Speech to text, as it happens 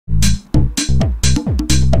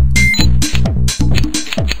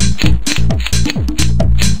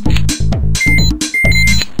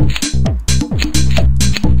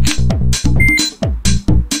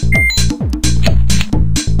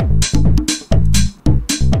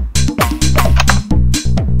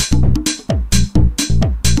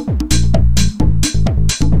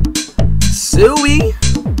Louis.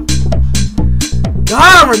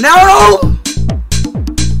 God, Ronaldo.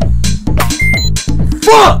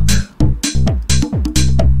 Fuck.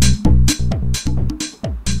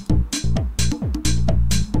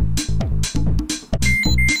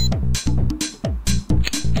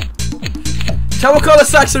 Tell what color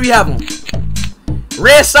socks do we have on?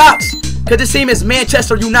 Red socks, because this team is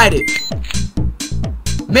Manchester United.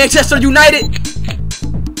 Manchester United.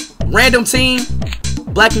 Random team.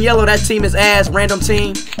 Black and yellow, that team is ass. Random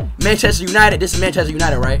team. Manchester United. This is Manchester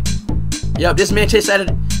United, right? Yep, this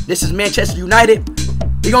is Manchester United.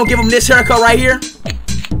 We gonna give them this haircut right here.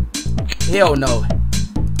 Hell no.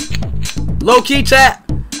 Low key, chat.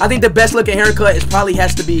 I think the best looking haircut is probably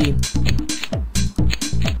has to be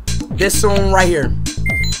this one right here.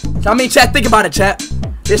 I mean, chat, think about it, chat.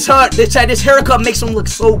 This haircut makes him look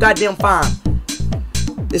so goddamn fine.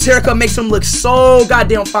 This haircut makes him look so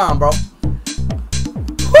goddamn fine, bro.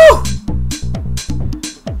 Whew.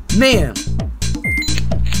 Man.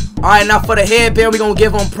 Alright, now for the headband, we're gonna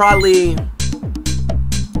give him probably...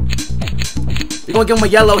 We're gonna give him a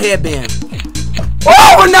yellow headband.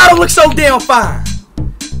 Oh, Ronaldo looks so damn fine.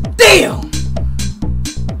 Damn.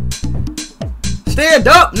 Stand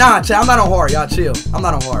up? Nah, chat, I'm not on hard. Y'all chill. I'm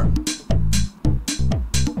not on hard.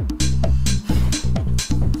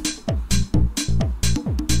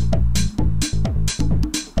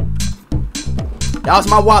 That's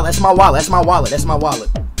my wallet. That's my wallet. That's my wallet. That's my wallet.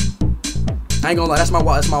 I ain't gonna lie. That's my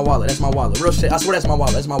wallet. That's my wallet. That's my wallet. Real shit. I swear that's my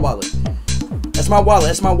wallet. That's my wallet. That's my wallet.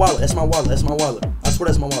 That's my wallet. That's my wallet. That's my wallet. I swear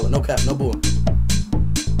that's my wallet. No cap. No bull.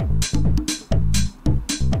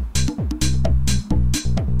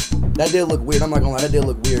 That did look weird. I'm not gonna lie. That did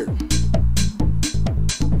look weird.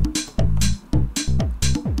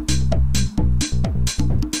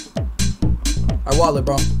 Our wallet,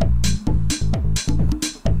 bro.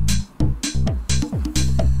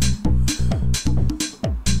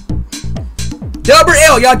 Double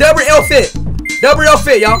L, y'all. Double L fit. Double L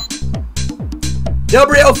fit, y'all.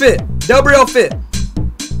 Double L fit. Double L fit.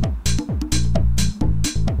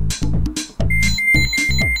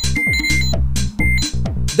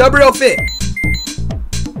 Double L fit.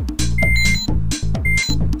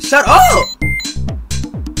 Shut up.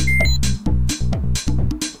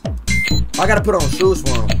 I gotta put on shoes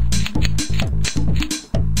for him.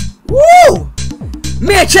 Woo!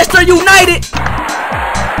 Manchester United.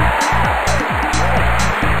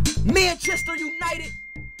 Manchester United.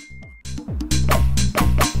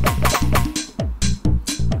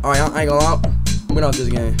 Alright, I ain't gonna lie. I'm gonna off this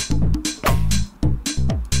game.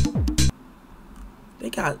 They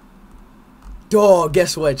got... Dog,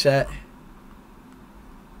 guess what, chat?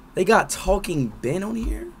 They got Talking Ben on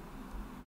here?